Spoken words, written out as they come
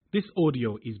This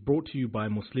audio is brought to you by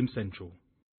Muslim Central.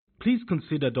 Please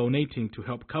consider donating to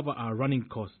help cover our running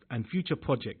costs and future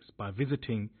projects by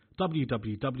visiting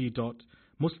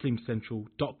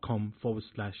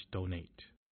www.muslimcentral.com/donate.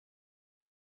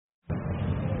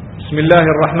 بسم الله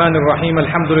الرحمن الرحيم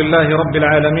الحمد لله رب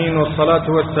العالمين والصلاة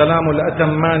والسلام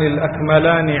الأتمان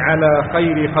الأكملان على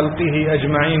خير خلقه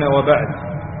أجمعين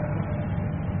وبعد.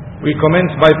 We commence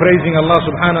by praising Allah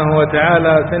subhanahu wa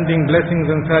ta'ala, sending blessings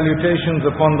and salutations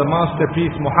upon the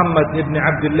masterpiece Muhammad ibn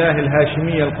Abdullah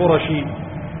al-Hashimi al-Qurashi.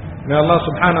 May Allah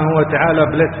subhanahu wa ta'ala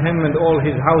bless him and all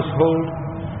his household,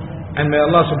 and may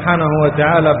Allah subhanahu wa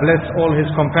ta'ala bless all his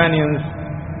companions,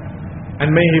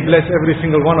 and may He bless every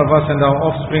single one of us and our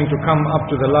offspring to come up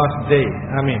to the last day.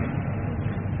 Ameen.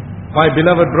 My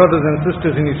beloved brothers and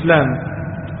sisters in Islam,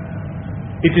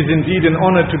 it is indeed an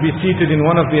honor to be seated in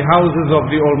one of the houses of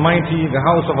the Almighty, the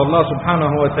house of Allah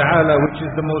subhanahu wa ta'ala, which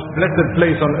is the most blessed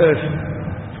place on earth.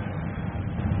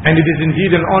 And it is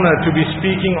indeed an honor to be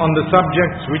speaking on the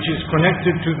subjects which is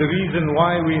connected to the reason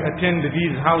why we attend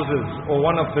these houses, or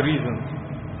one of the reasons.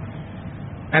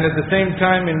 And at the same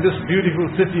time, in this beautiful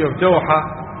city of Doha,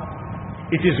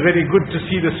 it is very good to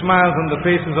see the smiles on the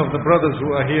faces of the brothers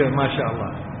who are here,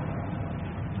 mashallah.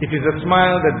 It is a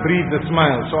smile that breeds a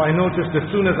smile. So I noticed as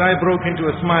soon as I broke into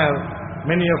a smile,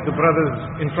 many of the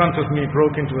brothers in front of me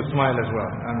broke into a smile as well.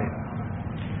 Ameen.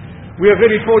 We are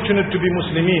very fortunate to be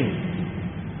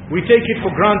Muslimin. We take it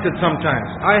for granted sometimes.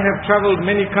 I have traveled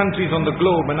many countries on the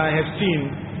globe, and I have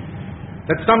seen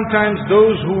that sometimes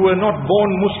those who were not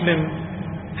born Muslim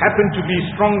happen to be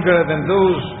stronger than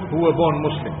those who were born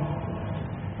Muslim.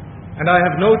 And I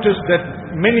have noticed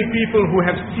that many people who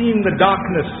have seen the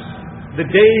darkness, the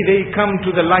day they come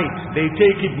to the light, they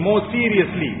take it more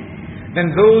seriously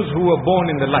than those who were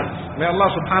born in the light. May Allah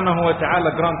subhanahu wa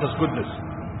ta'ala grant us goodness.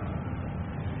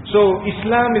 So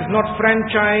Islam is not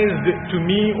franchised to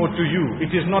me or to you.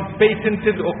 It is not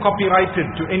patented or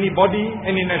copyrighted to anybody,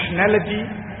 any nationality,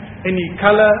 any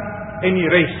color, any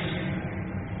race.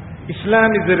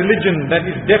 Islam is a religion that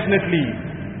is definitely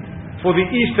for the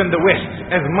East and the West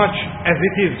as much as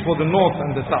it is for the North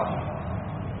and the South.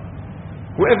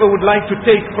 Whoever would like to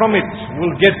take from it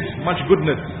will get much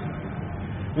goodness.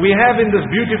 We have in this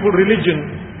beautiful religion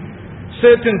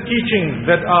certain teachings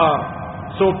that are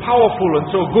so powerful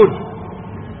and so good.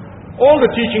 All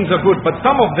the teachings are good, but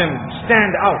some of them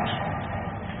stand out.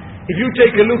 If you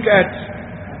take a look at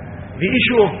the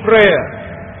issue of prayer,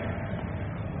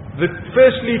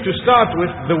 firstly to start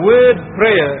with, the word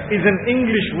prayer is an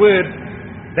English word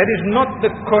that is not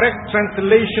the correct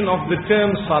translation of the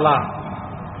term Salah.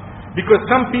 Because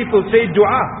some people say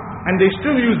dua and they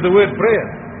still use the word prayer.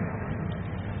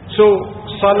 So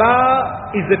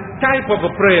Salah is a type of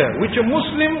a prayer which a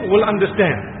Muslim will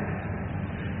understand.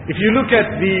 If you look at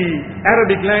the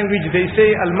Arabic language, they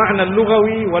say al-ma'na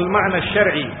al-lughawi wal-ma'na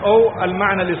al-shar'i, or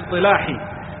al-ma'na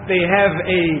al-istilahi. They have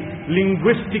a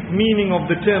linguistic meaning of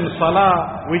the term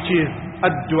Salah, which is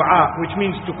ad-dua, which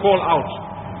means to call out,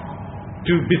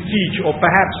 to beseech, or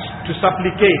perhaps to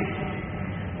supplicate.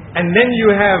 And then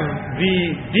you have the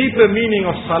deeper meaning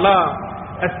of Salah,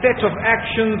 a set of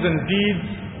actions and deeds,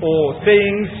 or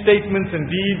sayings, statements and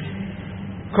deeds,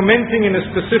 commencing in a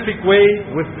specific way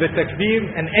with the takbir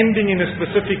and ending in a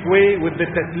specific way with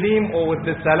the taslim or with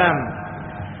the salam.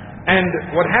 And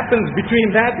what happens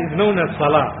between that is known as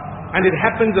Salah, and it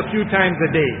happens a few times a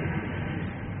day.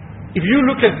 If you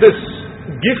look at this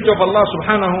gift of Allah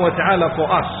subhanahu wa ta'ala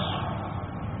for us,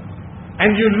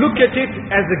 and you look at it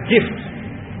as a gift,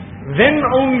 then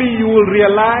only you will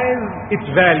realize its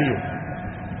value.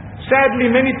 Sadly,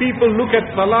 many people look at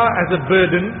Salah as a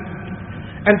burden,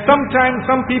 and sometimes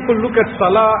some people look at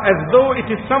Salah as though it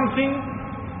is something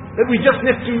that we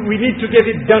need to get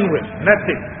it done with. That's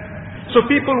it. So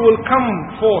people will come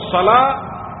for Salah,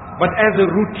 but as a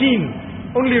routine,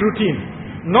 only routine,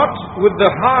 not with the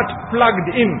heart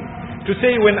plugged in to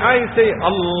say, when I say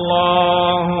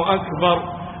Allahu Akbar,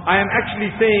 I am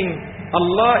actually saying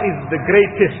Allah is the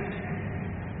greatest.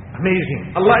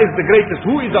 Amazing. Allah is the greatest.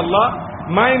 Who is Allah?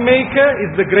 My maker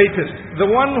is the greatest. The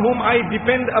one whom I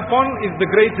depend upon is the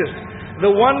greatest.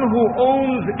 The one who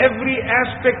owns every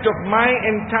aspect of my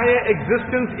entire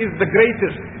existence is the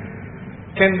greatest.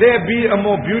 Can there be a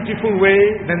more beautiful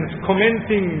way than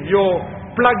commencing your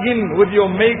plug-in with your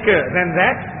maker than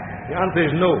that? The answer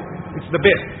is no. It's the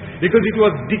best. Because it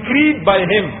was decreed by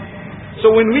Him.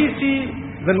 So when we see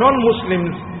the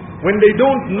non-Muslims, when they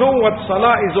don't know what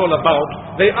Salah is all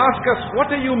about, they ask us, what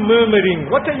are you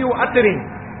murmuring? What are you uttering?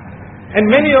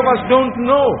 And many of us don't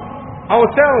know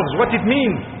ourselves what it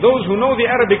means. Those who know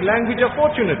the Arabic language are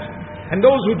fortunate. And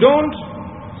those who don't,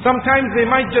 Sometimes they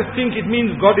might just think it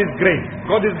means God is great.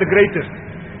 God is the greatest.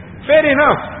 Fair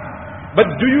enough. But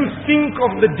do you think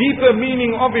of the deeper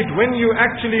meaning of it when you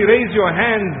actually raise your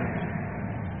hands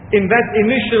in that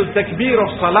initial takbir of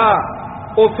salah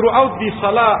or throughout the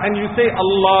salah and you say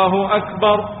Allahu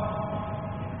Akbar?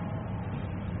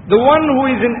 The one who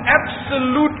is in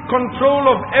absolute control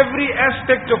of every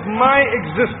aspect of my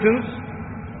existence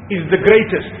is the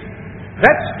greatest.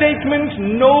 That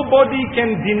statement, nobody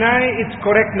can deny its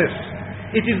correctness.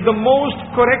 It is the most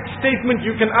correct statement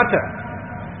you can utter.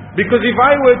 Because if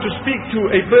I were to speak to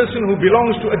a person who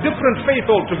belongs to a different faith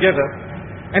altogether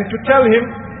and to tell him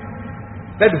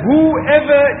that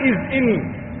whoever is in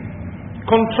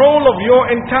control of your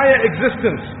entire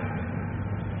existence,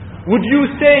 would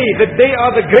you say that they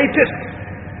are the greatest?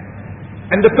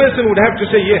 And the person would have to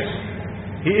say, yes,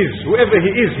 he is. Whoever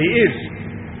he is, he is.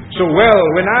 So well,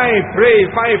 when I pray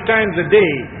 5 times a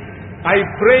day, I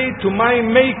pray to my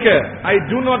Maker. I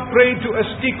do not pray to a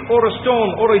stick or a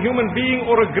stone or a human being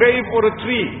or a grave or a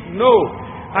tree. No,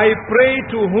 I pray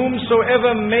to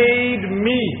whomsoever made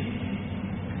me.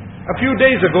 A few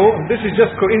days ago, this is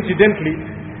just coincidentally,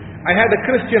 I had a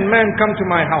Christian man come to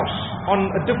my house on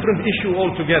a different issue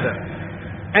altogether.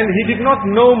 And he did not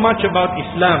know much about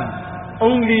Islam.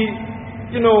 Only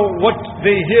what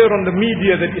they hear on the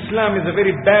media, that Islam is a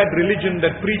very bad religion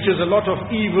that preaches a lot of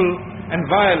evil and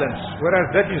violence, whereas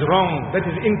that is wrong, that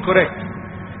is incorrect.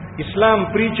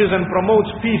 Islam preaches and promotes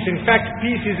peace. In fact,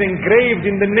 peace is engraved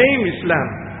in the name Islam.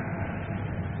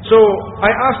 So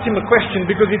I asked him a question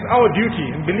because it's our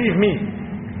duty, and believe me,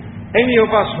 any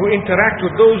of us who interact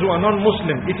with those who are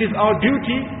non-Muslim, it is our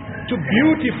duty to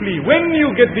beautifully, when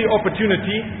you get the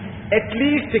opportunity, at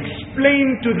least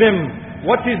explain to them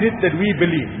what is it that we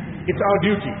believe. It's our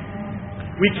duty.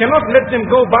 We cannot let them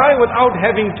go by without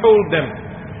having told them.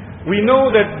 We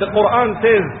know that the Quran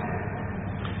says,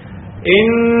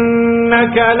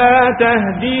 إِنَّكَ لَا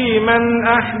تَهْدِي مَنْ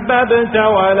أَحْبَبْتَ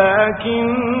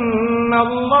وَلَكِنَّ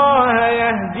اللَّهَ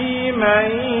يَهْدِي مَنْ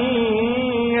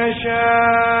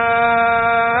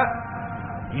يَشَاءُ.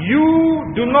 You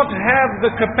do not have the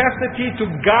capacity to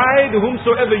guide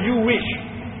whomsoever you wish.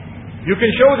 You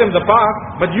can show them the path,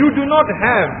 but you do not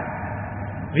have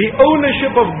the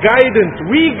ownership of guidance.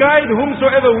 We guide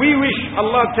whomsoever we wish,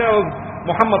 Allah tells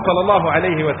Muhammad sallallahu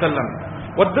alayhi wa sallam.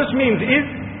 What this means is,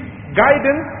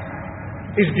 guidance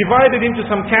is divided into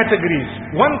some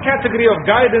categories. One category of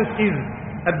guidance is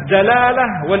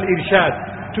ad-dalalah wal-irshad,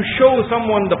 to show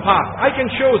someone the path. I can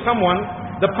show someone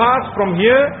the path from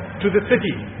here to the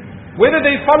city. Whether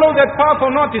they follow that path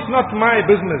or not is not my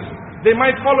business. They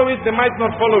might follow it, they might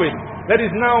not follow it. That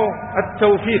is now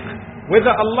at-tawfiq.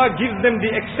 Whether Allah gives them the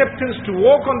acceptance to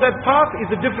walk on that path is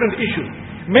a different issue.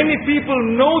 Many people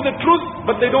know the truth,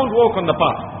 but they don't walk on the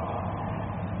path.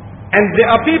 And there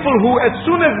are people who, as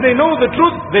soon as they know the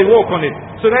truth, they walk on it.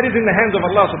 So that is in the hands of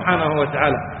Allah subhanahu wa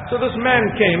ta'ala. So this man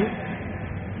came,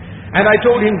 and I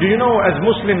told him, do you know, as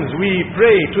Muslims, we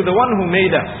pray to the one who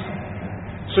made us.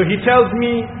 So he tells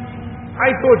me, I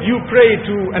thought you pray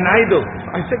to an idol.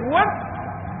 I said, what?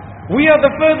 We are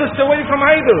the furthest away from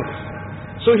idols.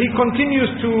 So he continues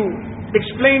to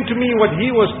explain to me what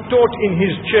he was taught in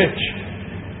his church.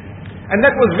 And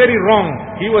that was very wrong.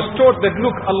 He was taught that,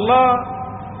 look, Allah,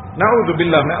 na'udhu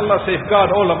billah, may Allah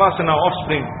safeguard all of us and our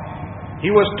offspring.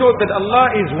 He was taught that Allah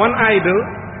is one idol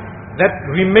that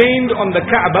remained on the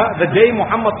Kaaba the day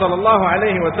Muhammad sallallahu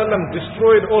alayhi wa sallam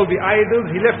destroyed all the idols.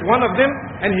 He left one of them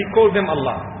and he called them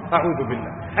Allah. A'udhu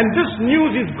billah. And this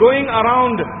news is going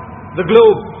around the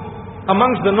globe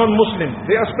amongst the non-Muslims.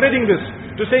 They are spreading this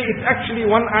to say it's actually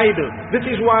one idol. This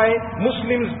is why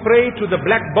Muslims pray to the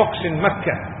black box in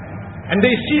Mecca. And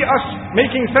they see us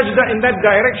making sajda in that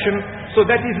direction, so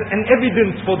that is an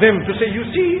evidence for them to say, you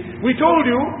see, we told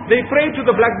you, they pray to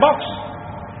the black box.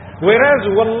 Whereas,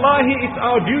 wallahi, it's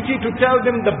our duty to tell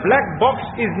them the black box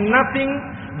is nothing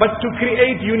but to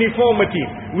create uniformity.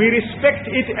 We respect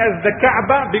it as the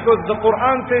Kaaba because the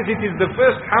Quran says it is the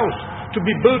first house to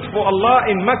be built for Allah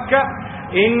in Mecca.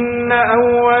 إِنَّ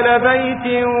أَوَّلَ بَيْتٍ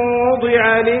وُضِعَ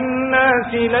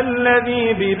لِلنَّاسِ لَلَّذِي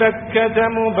بِبَكَّةَ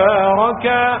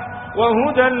مُبَارَكًا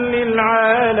وَهُدًى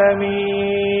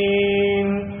لِلْعَالَمِينَ.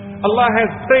 Allah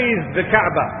has praised the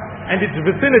Kaaba and its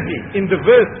vicinity in the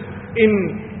verse in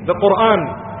the Quran.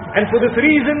 And for this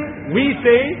reason, we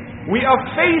say, we are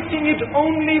facing it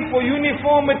only for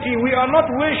uniformity. We are not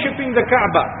worshipping the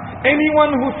Kaaba.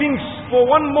 Anyone who thinks for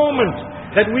one moment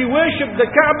that we worship the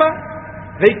Kaaba,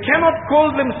 they cannot call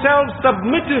themselves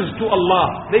submitters to Allah.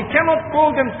 They cannot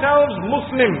call themselves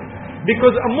Muslim.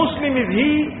 Because a Muslim is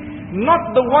he,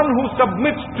 not the one who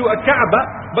submits to a Kaaba,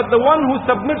 but the one who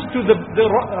submits to the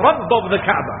Rabb of the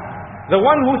Kaaba, the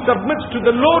one who submits to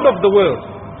the Lord of the world.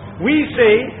 We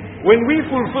say, when we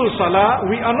fulfill Salah,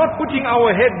 we are not putting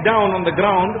our head down on the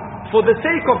ground for the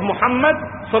sake of Muhammad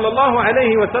sallallahu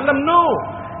alayhi wa sallam, no,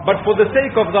 but for the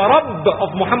sake of the Rabb of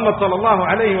Muhammad sallallahu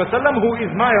alayhi wa sallam, who is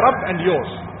my Rabb and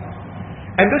yours.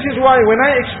 And this is why when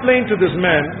I explained to this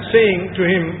man, saying to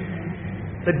him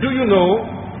that, do you know,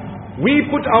 we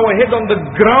put our head on the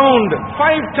ground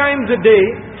 5 times a day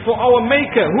for our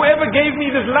Maker, whoever gave me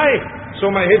this life.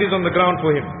 So my head is on the ground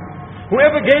for him.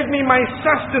 Whoever gave me my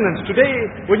sustenance. Today,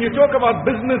 when you talk about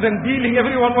business and dealing,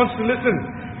 everyone wants to listen.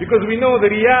 Because we know the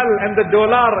riyal and the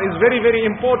dollar is very, very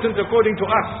important according to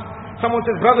us. Someone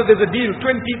says, brother, there's a deal,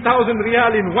 20,000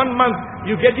 riyal in 1 month.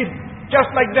 You get it just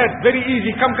like that, very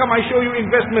easy. Come, I show you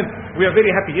investment. We are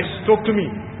very happy. Yes, talk to me.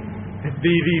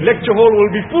 The lecture hall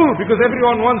will be full because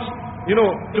everyone wants,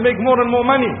 to make more and more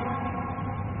money.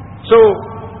 So,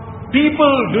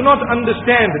 people do not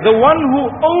understand. The one who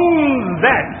owns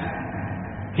that,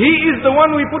 he is the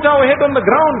one we put our head on the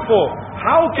ground for.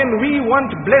 How can we want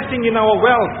blessing in our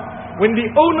wealth when the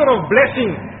owner of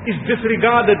blessing is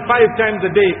disregarded 5 times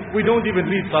a day? We don't even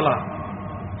read Salah.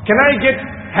 Can I get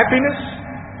happiness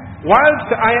whilst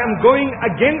I am going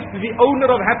against the owner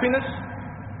of happiness?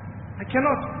 I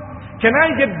cannot. Can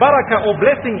I get barakah or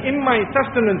blessing in my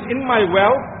sustenance, in my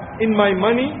wealth, in my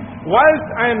money, whilst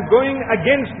I am going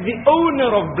against the owner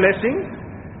of blessing?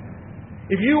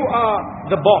 If you are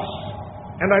the boss,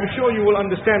 and I'm sure you will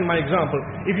understand my example.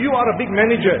 If you are a big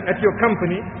manager at your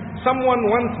company, someone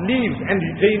wants leave and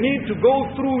they need to go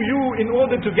through you in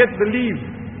order to get the leave.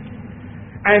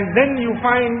 And then you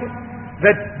find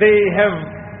that they have,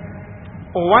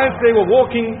 or whilst they were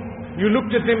walking, you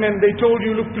looked at them and they told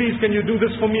you, look, please, can you do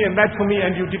this for me and that for me?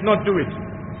 And you did not do it.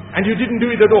 And you didn't do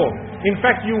it at all. In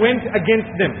fact, you went against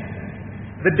them.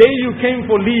 The day you came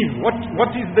for leave,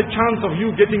 what is the chance of you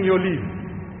getting your leave?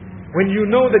 When you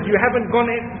know that you haven't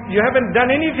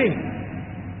done anything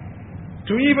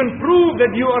to even prove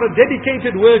that you are a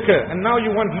dedicated worker, and now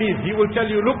you want leave. He will tell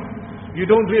you, look, you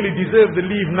don't really deserve the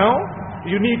leave now.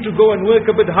 You need to go and work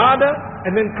a bit harder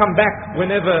and then come back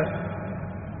whenever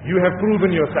you have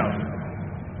proven yourself.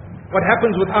 What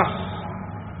happens with us?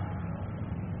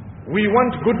 We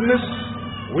want goodness,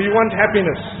 we want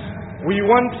happiness, we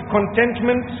want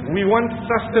contentment, we want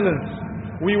sustenance.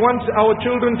 We want our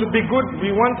children to be good.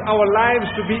 We want our lives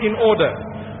to be in order.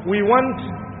 We want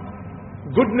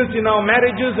goodness in our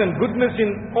marriages and goodness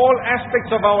in all aspects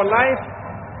of our life.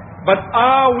 But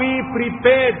are we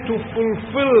prepared to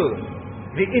fulfill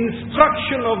the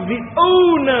instruction of the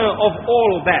owner of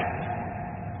all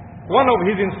that? One of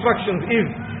his instructions is,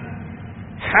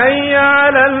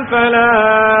 Hayya alal falah.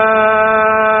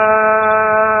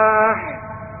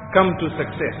 Come to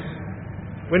success.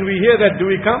 When we hear that, do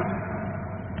we come?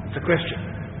 It's a question.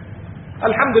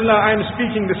 Alhamdulillah, I am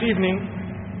speaking this evening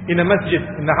in a masjid,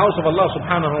 in the house of Allah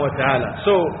subhanahu wa ta'ala.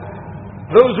 So,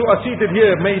 those who are seated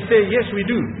here may say, yes, we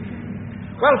do.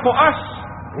 Well, for us,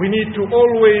 we need to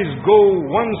always go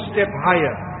one step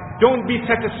higher. Don't be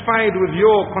satisfied with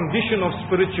your condition of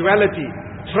spirituality.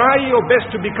 Try your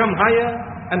best to become higher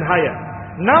and higher.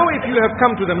 Now, if you have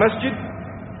come to the masjid,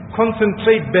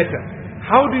 concentrate better.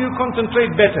 How do you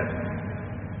concentrate better?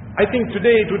 I think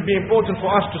today it would be important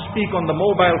for us to speak on the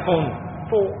mobile phone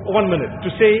for 1 minute to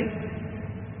say,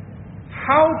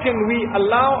 how can we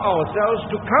allow ourselves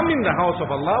to come in the house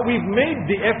of Allah? We've made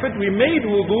the effort, we made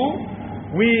wudu,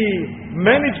 we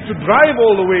managed to drive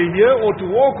all the way here or to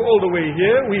walk all the way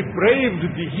here, we braved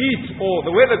the heat or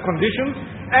the weather conditions.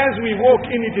 As we walk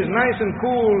in, it is nice and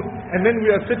cool, and then we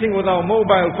are sitting with our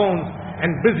mobile phones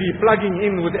and busy plugging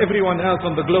in with everyone else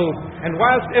on the globe. And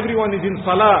whilst everyone is in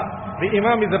salah, the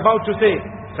Imam is about to say,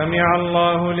 Sami'a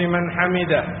Allahu liman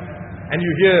hamida. And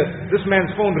you hear this man's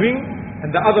phone ring,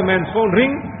 and the other man's phone ring,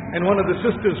 and one of the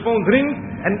sisters' phones ring.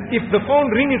 And if the phone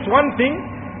ring is one thing,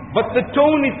 but the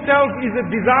tone itself is a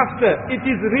disaster. It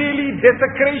is really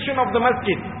desecration of the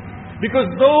masjid. Because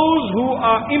those who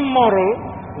are immoral,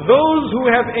 those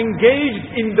who have engaged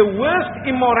in the worst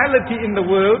immorality in the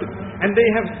world, and they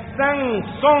have sung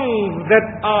songs that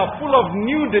are full of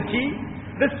nudity,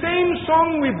 the same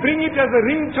song we bring it as a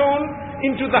ringtone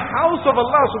into the house of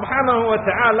Allah subhanahu wa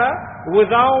ta'ala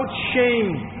without shame.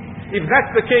 If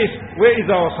that's the case, where is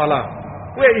our salah?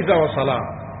 Where is our salah?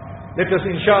 Let us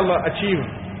inshallah achieve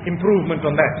improvement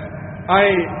on that. I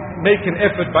make an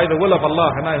effort by the will of Allah,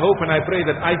 and I hope and I pray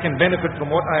that I can benefit from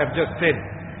what I have just said.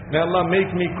 May Allah make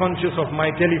me conscious of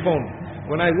my telephone.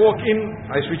 When I walk in,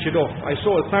 I switch it off. I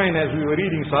saw a sign as we were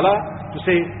reading salah to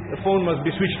say the phone must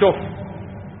be switched off.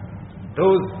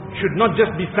 Those should not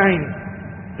just be signs.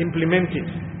 implement it.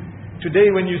 Today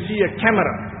when you see a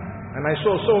camera, and I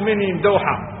saw so many in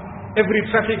Doha, every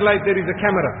traffic light there is a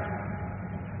camera.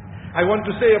 I want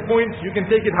to say a point, you can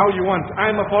take it how you want. I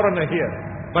am a foreigner here,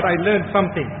 but I learned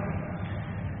something.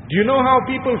 Do you know how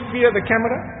people fear the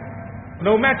camera?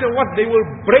 No matter what, they will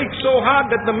brake so hard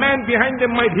that the man behind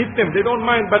them might hit them. They don't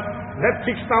mind, but that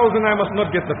 6,000 I must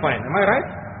not get the fine. Am I right?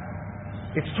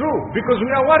 It's true, because we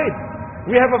are worried.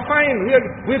 We have a fine.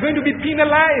 We're going to be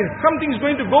penalized. Something's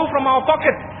going to go from our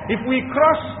pocket if we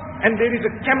cross and there is a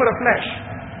camera flash.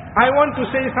 I want to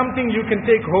say something you can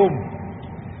take home.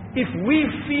 If we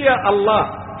fear Allah,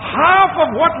 half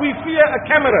of what we fear a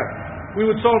camera, we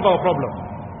would solve our problem.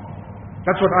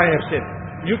 That's what I have said.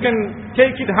 You can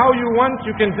take it how you want,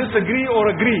 you can disagree or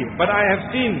agree, but I have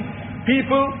seen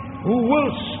people who will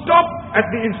stop at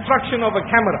the instruction of a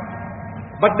camera,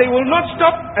 but they will not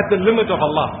stop at the limit of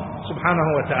Allah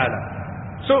subhanahu wa ta'ala.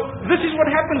 So this is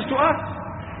what happens to us.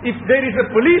 If there is a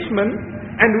policeman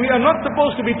and we are not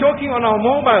supposed to be talking on our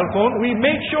mobile phone, we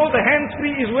make sure the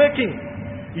hands-free is working.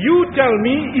 You tell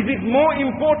me, is it more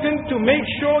important to make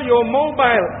sure your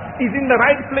mobile is in the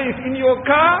right place in your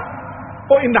car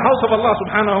or in the house of Allah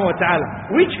subhanahu wa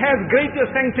ta'ala? Which has greater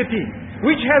sanctity?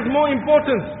 Which has more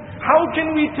importance? How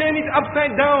can we turn it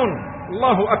upside down?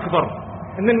 Allahu Akbar.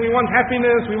 And then we want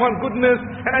happiness, we want goodness.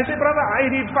 And I say, brother,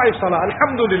 I read 5 salah.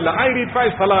 Alhamdulillah, I read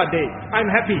 5 salah a day. I'm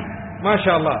happy.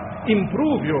 MashaAllah.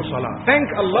 Improve your salah.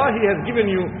 Thank Allah He has given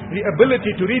you the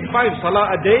ability to read 5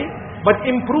 salah a day. But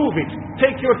improve it.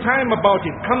 Take your time about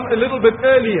it. Come a little bit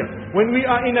earlier. When we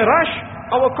are in a rush,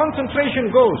 our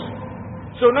concentration goes.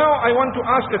 So now I want to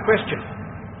ask a question.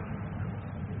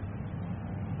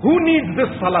 Who needs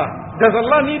this salah? Does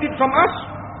Allah need it from us?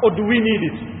 Or do we need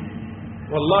it?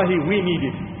 Wallahi, we need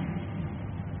it.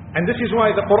 And this is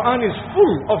why the Quran is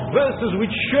full of verses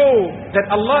which show that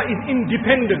Allah is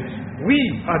independent. We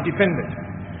are dependent.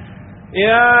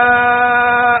 Ya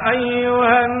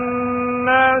ayyuhan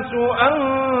nasu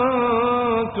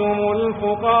antumul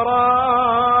fuqara'u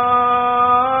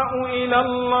ila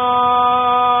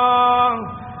Allah.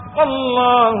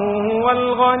 Wallahu huwal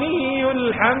ghaniyyul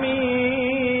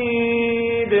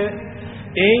hamid.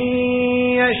 In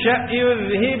yasha'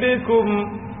 yudhhibkum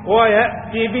wa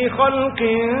ya'ti bi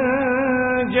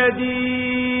khalqin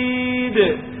jadid.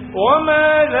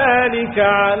 وَمَا ذَلِكَ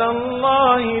عَلَى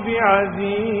اللَّهِ بِعَزِيزٍ.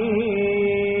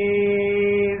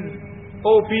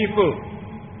 O people,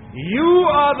 you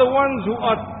are the ones who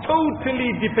are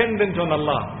totally dependent on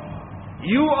Allah.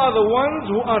 You are the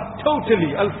ones who are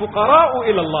totally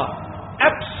al-fuqara'u ila Allah,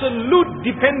 absolute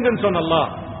dependence on Allah.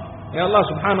 May Allah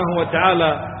subhanahu wa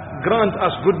ta'ala grant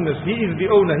us goodness. He is the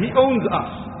owner. He owns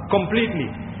us completely.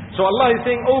 So Allah is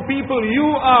saying, O people, you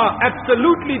are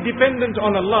absolutely dependent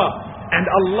on Allah. And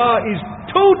Allah is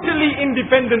totally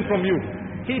independent from you.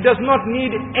 He does not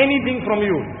need anything from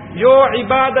you. Your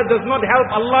ibadah does not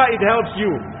help Allah, it helps you.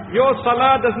 Your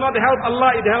salah does not help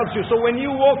Allah, it helps you. So when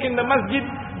you walk in the masjid,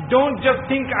 don't just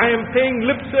think I am paying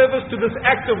lip service to this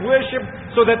act of worship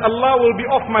so that Allah will be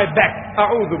off my back.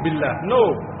 A'udhu billah. No.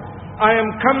 I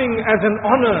am coming as an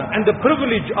honor and the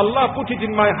privilege. Allah put it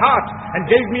in my heart and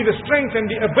gave me the strength and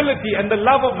the ability and the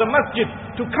love of the masjid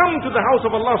to come to the house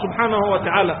of Allah subhanahu wa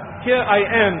ta'ala. Here I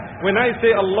am. When I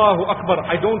say Allahu Akbar,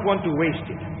 I don't want to waste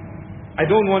it. I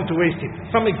don't want to waste it.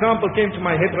 Some example came to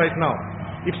my head right now.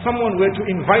 If someone were to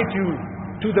invite you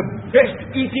to the best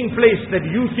eating place that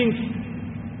you think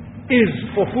is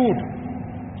for food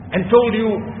and told you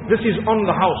this is on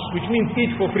the house, which means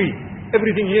eat for free.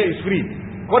 Everything here is free.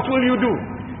 What will you do?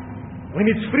 When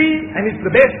it's free and it's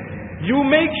the best, you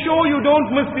make sure you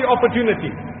don't miss the opportunity.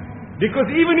 Because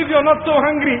even if you're not so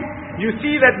hungry, you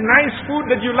see that nice food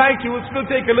that you like, you will still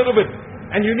take a little bit.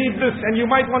 And you need this, and you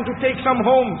might want to take some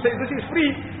home. Say, this is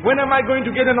free. When am I going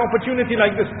to get an opportunity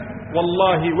like this?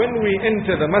 Wallahi, when we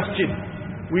enter the masjid,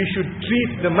 we should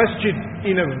treat the masjid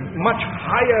in a much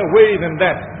higher way than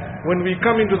that. When we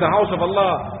come into the house of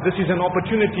Allah, this is an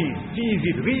opportunity. Seize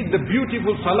it. Read the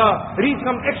beautiful salah. Read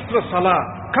some extra salah.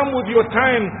 Come with your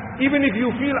time. Even if you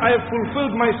feel I have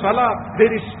fulfilled my salah, there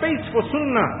is space for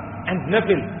sunnah and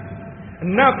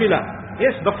nafila.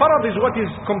 Yes, the farad is what is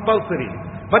compulsory.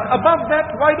 But above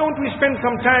that, why don't we spend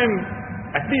some time,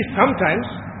 at least sometimes,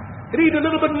 read a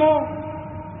little bit more?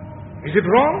 Is it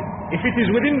wrong? If it is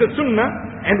within the sunnah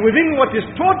and within what is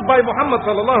taught by Muhammad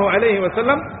sallallahu alayhi wa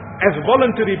sallam, as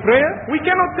voluntary prayer, we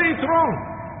cannot say it's wrong.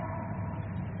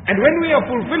 And when we are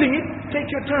fulfilling it, take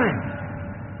your time.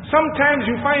 Sometimes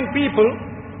you find people,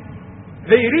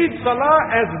 they read salah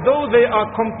as though they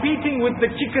are competing with the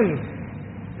chickens.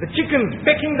 The chickens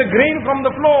pecking the grain from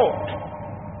the floor.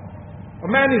 A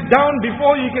man is down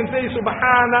before he can say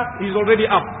Subhana, he's already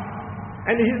up.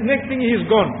 And his next thing he's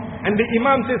gone. And the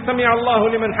Imam says Sami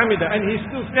Allahu liman hamida, and he's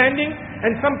still standing,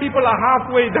 and some people are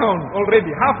halfway down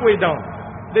already, halfway down.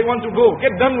 They want to go,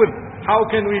 get done with. How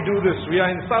can we do this? We are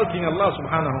insulting Allah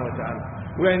subhanahu wa ta'ala.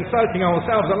 We are insulting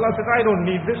ourselves. Allah says, I don't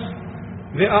need this.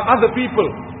 There are other people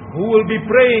who will be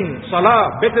praying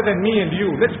salah better than me and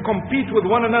you. Let's compete with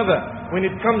one another when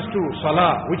it comes to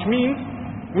salah. Which means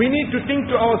we need to think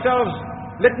to ourselves,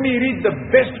 let me read the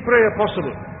best prayer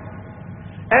possible,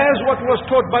 as what was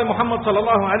taught by Muhammad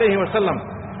sallallahu alayhi wa sallam.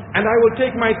 And I will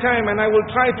take my time and I will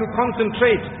try to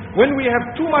concentrate. When we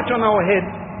have too much on our head,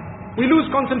 we lose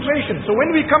concentration. So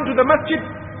when we come to the masjid,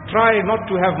 try not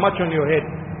to have much on your head.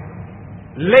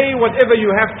 Lay whatever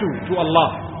you have to Allah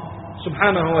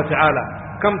subhanahu wa ta'ala.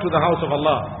 Come to the house of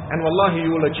Allah, and wallahi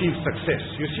you will achieve success.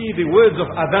 You see, the words of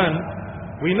adhan,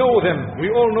 we know them, we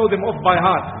all know them off by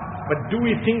heart, but do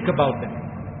we think about them?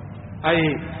 I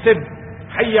said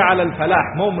Hayya ala al-falah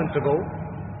moments ago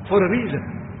for a reason.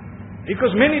 Because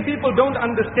many people don't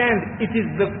understand it is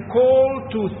the call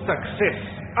to success.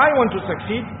 I want to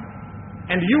succeed,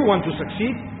 and you want to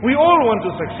succeed. We all want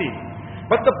to succeed.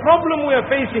 But the problem we are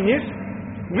facing is,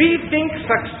 we think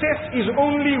success is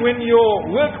only when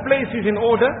your workplace is in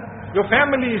order, your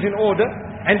family is in order,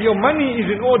 and your money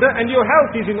is in order, and your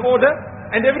health is in order,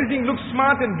 and everything looks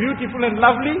smart and beautiful and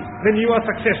lovely, then you are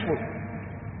successful.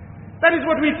 That is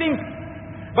what we think.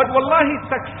 But wallahi,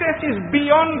 success is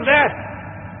beyond that.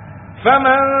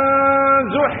 فَمَنْ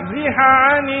زُحْزِحَ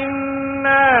عَنِ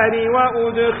النَّارِ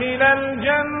وَأُدْخِلَ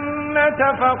الْجَنَّةَ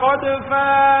فَقَدْ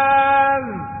فَازَ.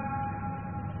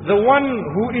 The one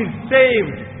who is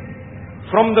saved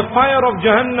from the fire of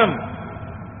Jahannam,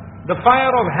 the fire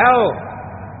of hell,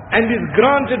 and is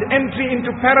granted entry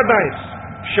into paradise,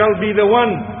 shall be the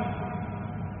one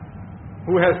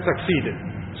who has succeeded.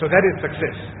 So that is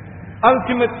success.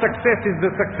 Ultimate success is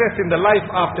the success in the life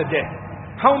after death.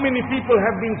 How many people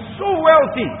have been so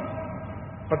wealthy,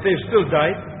 but they've still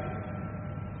died?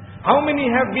 How many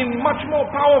have been much more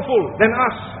powerful than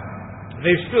us?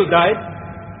 They've still died.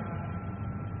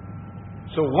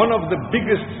 So one of the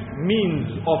biggest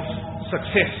means of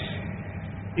success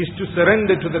is to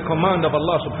surrender to the command of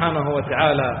Allah subhanahu wa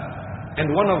ta'ala.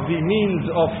 And one of the means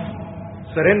of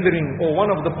surrendering, or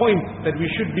one of the points that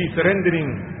we should be surrendering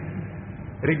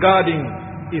regarding,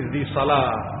 is the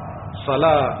salah.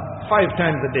 Salah 5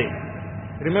 times a day.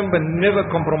 Remember, never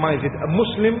compromise it. A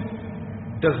Muslim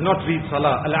does not read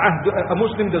salah. A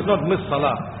Muslim does not miss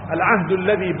salah. Al-ahdu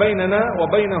alladhi baynana wa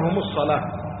baynahumus salah.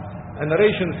 A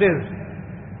narration says,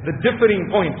 the differing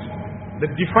point, the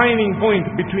defining point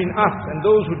between us and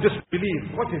those who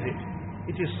disbelieve, what is it?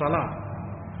 It is salah.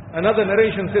 Another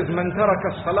narration says, man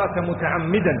taraka as-salata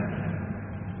muta'ammidan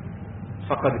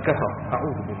faqad kafar.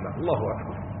 A'udhu billah. Allahu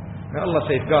akbar. May Allah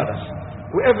safeguard us.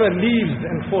 Whoever leaves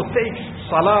and forsakes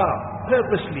salah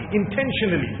purposely,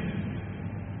 intentionally,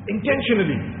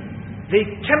 they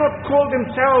cannot call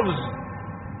themselves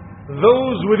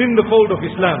those within the fold of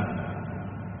Islam.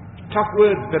 Tough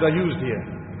words that are used here.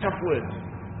 Tough words.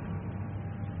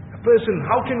 A person,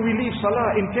 how can we leave salah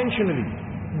intentionally?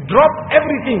 Drop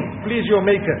everything, please your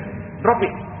maker. Drop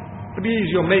it. Please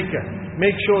your maker.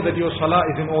 Make sure that your salah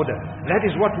is in order. That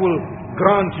is what will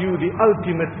grant you the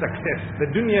ultimate success.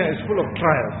 The dunya is full of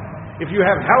trials. If you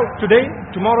have health today,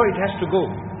 tomorrow it has to go.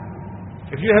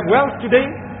 If you have wealth today,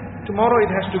 tomorrow it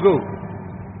has to go.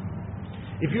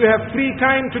 If you have free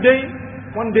time today,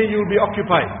 one day you will be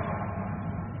occupied.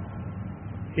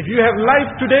 If you have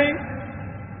life today,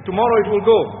 tomorrow it will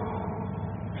go.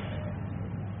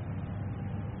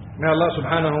 May Allah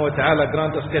subhanahu wa ta'ala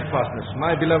grant us steadfastness.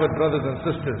 My beloved brothers and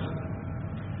sisters,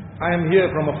 I am here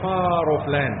from a far off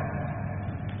land.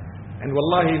 And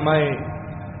wallahi, my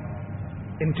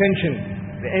intention,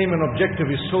 the aim and objective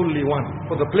is solely one.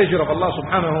 For the pleasure of Allah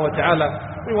subhanahu wa ta'ala,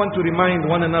 we want to remind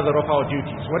one another of our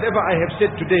duties. Whatever I have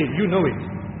said today, you know it.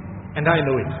 And I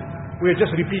know it. We are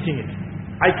just repeating it.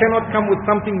 I cannot come with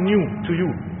something new to you,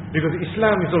 because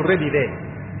Islam is already there.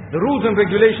 The rules and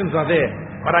regulations are there.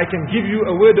 But I can give you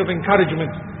a word of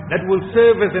encouragement that will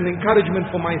serve as an encouragement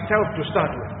for myself to start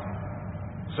with.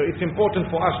 So it's important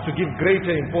for us to give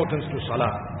greater importance to salah.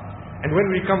 And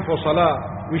when we come for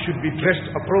salah, we should be dressed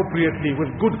appropriately with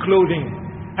good clothing.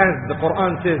 As the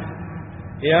Quran says,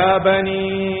 Ya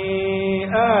bani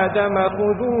Adam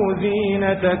khudhu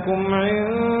zinatakum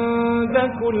inda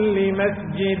kulli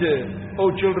masjid.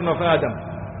 O children of Adam,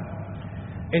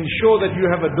 ensure that you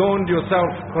have adorned yourself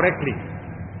correctly.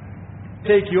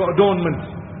 Take your adornments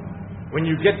when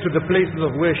you get to the places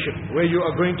of worship, where you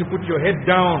are going to put your head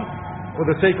down for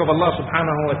the sake of Allah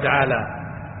subhanahu wa ta'ala.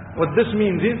 What this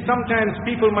means is sometimes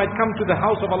people might come to the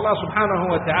house of Allah subhanahu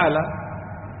wa ta'ala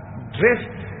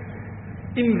dressed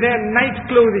in their night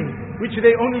clothing, which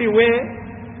they only wear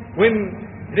when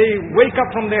they wake up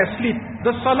from their sleep.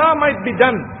 The salah might be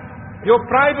done. Your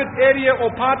private area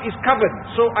or part is covered.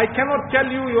 So I cannot tell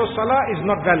you your salah is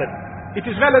not valid. It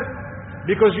is valid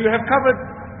because you have covered.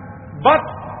 But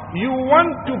you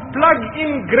want to plug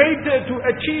in greater to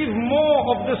achieve more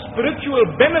of the spiritual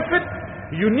benefit,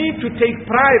 you need to take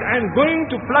pride. I am going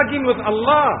to plug in with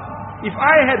Allah. If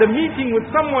I had a meeting with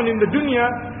someone in the dunya,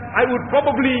 I would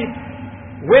probably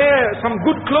wear some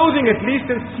good clothing at least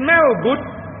and smell good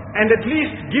and at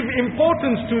least give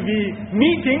importance to the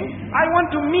meeting. I want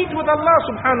to meet with Allah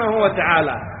subhanahu wa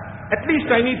ta'ala. At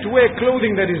least I need to wear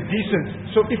clothing that is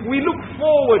decent. So if we look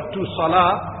forward to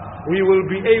salah, we will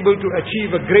be able to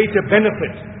achieve a greater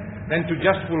benefit than to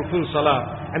just fulfill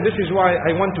salah. And this is why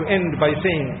I want to end by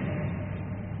saying,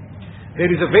 there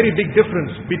is a very big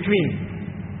difference between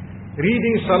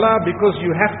reading salah because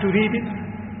you have to read it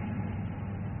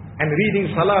and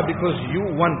reading salah because you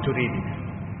want to read it.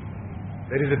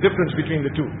 There is a difference between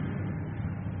the two.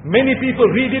 Many people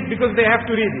read it because they have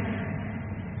to read it.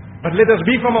 But let us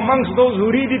be from amongst those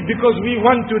who read it because we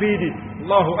want to read it.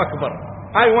 Allahu Akbar.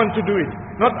 I want to do it,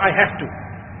 not I have to.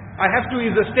 I have to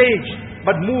is a stage,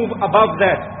 but move above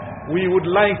that. We would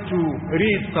like to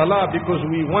read salah because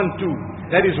we want to.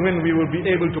 That is when we will be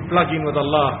able to plug in with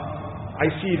Allah.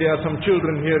 I see there are some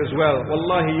children here as well.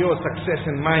 Wallahi, your success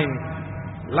and mine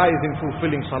lies in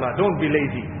fulfilling salah. Don't be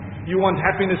lazy. You want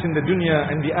happiness in the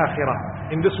dunya and the akhirah,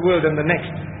 in this world and the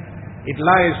next. It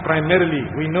lies primarily,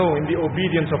 we know, in the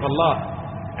obedience of Allah.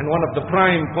 And one of the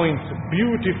prime points,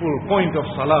 beautiful point of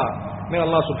salah. May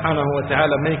Allah subhanahu wa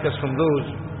ta'ala make us from those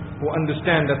who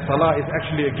understand that salah is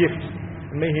actually a gift.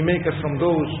 And may He make us from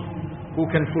those who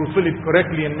can fulfill it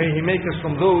correctly, and may He make us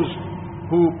from those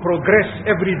who progress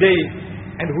every day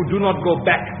and who do not go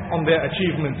back on their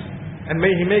achievements. And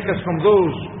may He make us from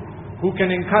those who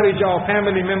can encourage our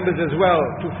family members as well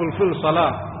to fulfill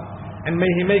salah. And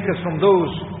may He make us from those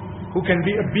who can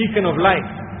be a beacon of light.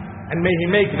 And may He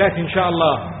make that,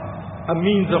 inshallah, a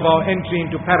means of our entry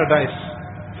into paradise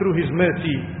through His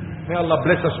mercy. May Allah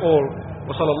bless us all.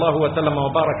 Wa sallallahu wa sallam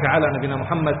wa baraka ala nabina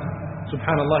Muhammad.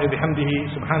 Subhanallah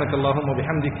bihamdihi, subhanakallahumma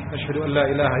bihamdik, ashhadu an la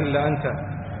ilaha illa anta,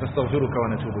 nastaghfiruka wa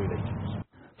natubu ilayk.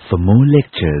 For more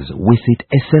lectures, visit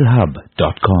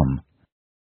slhub.com.